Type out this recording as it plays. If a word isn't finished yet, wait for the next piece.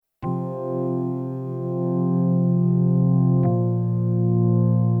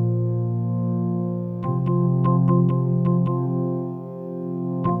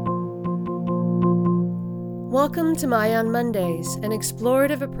Welcome to My on Mondays, an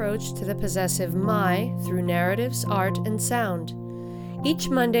explorative approach to the possessive my through narratives, art, and sound. Each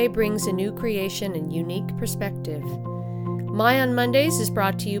Monday brings a new creation and unique perspective. My on Mondays is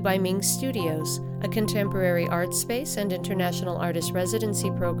brought to you by Ming Studios, a contemporary art space and international artist residency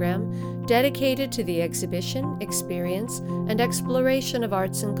program dedicated to the exhibition, experience, and exploration of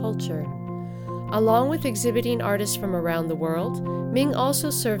arts and culture. Along with exhibiting artists from around the world, Ming also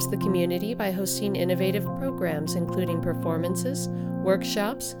serves the community by hosting innovative programs including performances,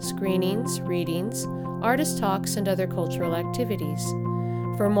 workshops, screenings, readings, artist talks, and other cultural activities.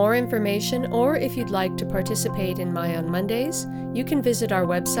 For more information, or if you'd like to participate in My on Mondays, you can visit our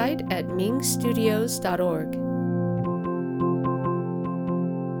website at mingstudios.org.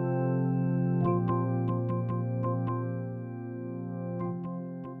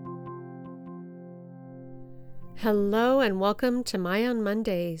 Hello and welcome to My on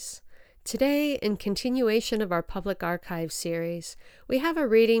Mondays. Today, in continuation of our Public Archive series, we have a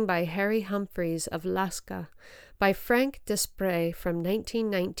reading by Harry Humphreys of Lasca by Frank Desprez from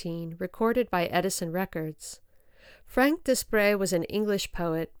 1919, recorded by Edison Records. Frank Desprez was an English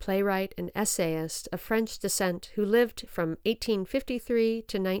poet, playwright, and essayist of French descent who lived from 1853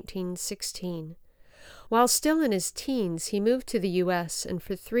 to 1916. While still in his teens, he moved to the U.S. and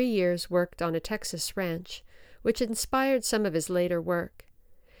for 3 years worked on a Texas ranch, which inspired some of his later work.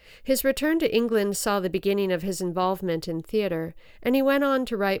 His return to England saw the beginning of his involvement in theater, and he went on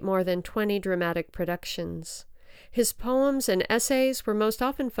to write more than 20 dramatic productions. His poems and essays were most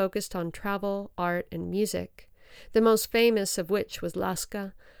often focused on travel, art, and music, the most famous of which was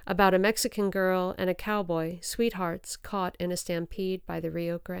Lasca, about a Mexican girl and a cowboy, sweethearts, caught in a stampede by the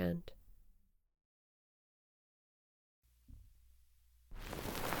Rio Grande.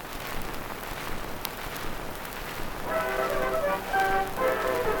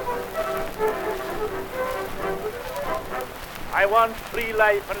 I want free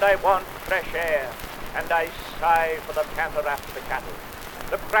life and I want fresh air, and I sigh for the canter after the cattle,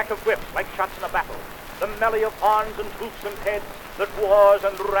 the crack of whips like shots in a battle, the melee of horns and hoofs and heads that wars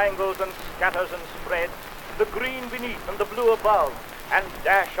and wrangles and scatters and spreads, the green beneath and the blue above, and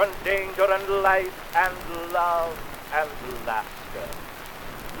dash on danger and life and love and Lasca.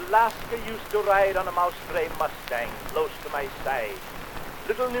 Lasca used to ride on a mouse-gray Mustang close to my side.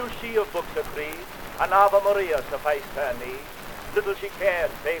 Little knew she of books of creed, an Ave Maria sufficed her need. Little she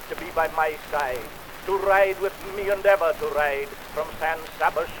cared, save to be by my side, to ride with me and ever to ride, from San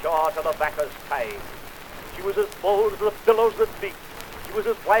Saba's shore to the Bacchus tide. She was as bold as the billows that beat, she was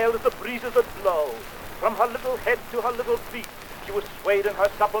as wild as the breezes that blow. From her little head to her little feet, she was swayed in her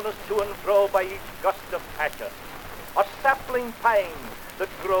suppleness to and fro by each gust of passion. A sapling pine that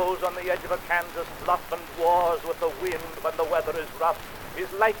grows on the edge of a Kansas bluff and wars with the wind when the weather is rough is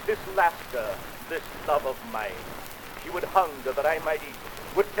like this Lasca, this love of mine. She would hunger that I might eat,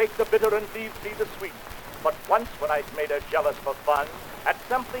 would take the bitter and leave me the sweet. But once when I'd made her jealous for fun, at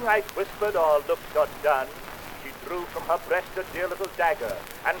something I'd whispered or looked or done, she drew from her breast a dear little dagger,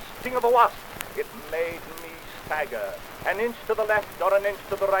 and sting of a wasp, it made me stagger. An inch to the left or an inch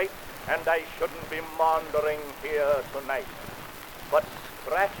to the right, and I shouldn't be maundering here tonight. But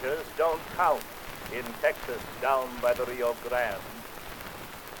scratches don't count in Texas down by the Rio Grande.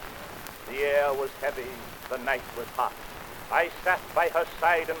 The air was heavy, the night was hot. I sat by her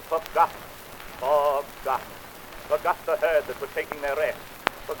side and forgot the herd that was taking their rest,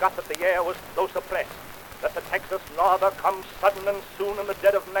 forgot that the air was close oppressed, that the Texas norther comes sudden and soon in the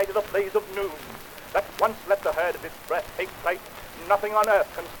dead of night at the blaze of noon, that once let the herd of its breath take fright, nothing on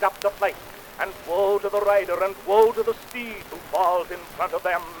earth can stop the flight, and woe to the rider and woe to the steed who falls in front of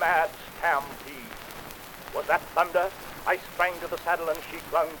their mad stampede. Was that thunder? I sprang to the saddle and she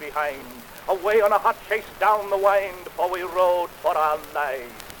clung behind, away on a hot chase down the wind, for we rode for our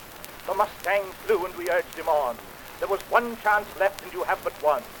lives. The Mustang flew and we urged him on. There was one chance left and you have but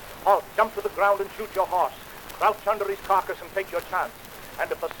one. Halt, jump to the ground and shoot your horse. Crouch under his carcass and take your chance.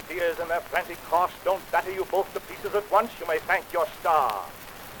 And if the steers in their frantic course don't batter you both to pieces at once, you may thank your star.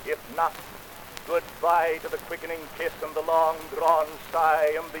 If not, goodbye to the quickening kiss and the long-drawn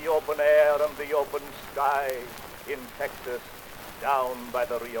sigh and the open air and the open sky in Texas, down by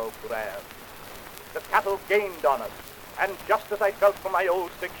the Rio Grande. The cattle gained on us, and just as I felt for my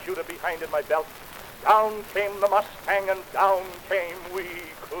old six-shooter behind in my belt, down came the Mustang and down came we,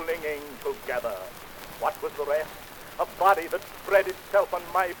 clinging together. What was the rest? A body that spread itself on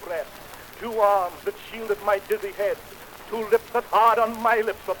my breast, 2 arms that shielded my dizzy head, 2 lips that hard on my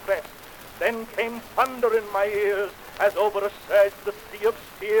lips were pressed. Then came thunder in my ears, as over a surge the sea of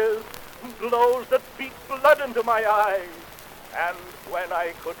spears, blows that beat blood into my eyes. And when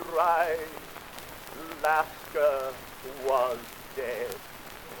I could rise, Lasca was dead.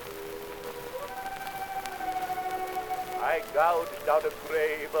 I gouged out a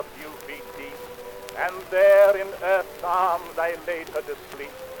grave a few feet deep, and there in earth's arms I laid her to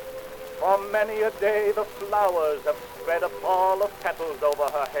sleep. For many a day the flowers have spread a pall of petals over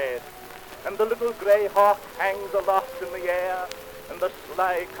her head, and the little gray hawk hangs aloft in the air, and the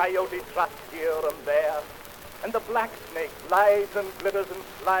sly coyote trots here and there, and the black snake glides and glitters and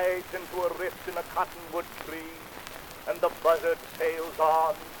slides into a rift in a cottonwood tree, and the buzzard sails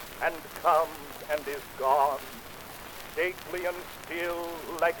on and comes and is gone, stately and still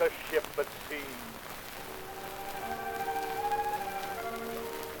like a ship at sea.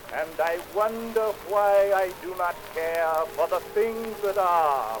 And I wonder why I do not care for the things that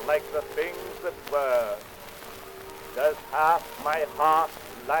are like the things that were. Does half my heart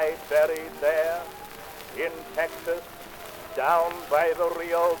lie buried there in Texas, down by the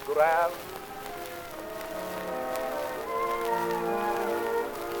Rio Grande?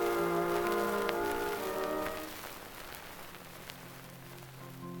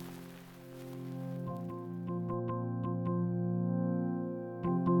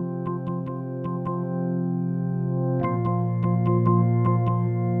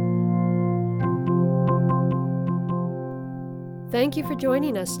 Thank you for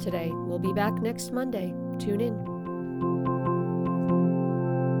joining us today. We'll be back next Monday. Tune in.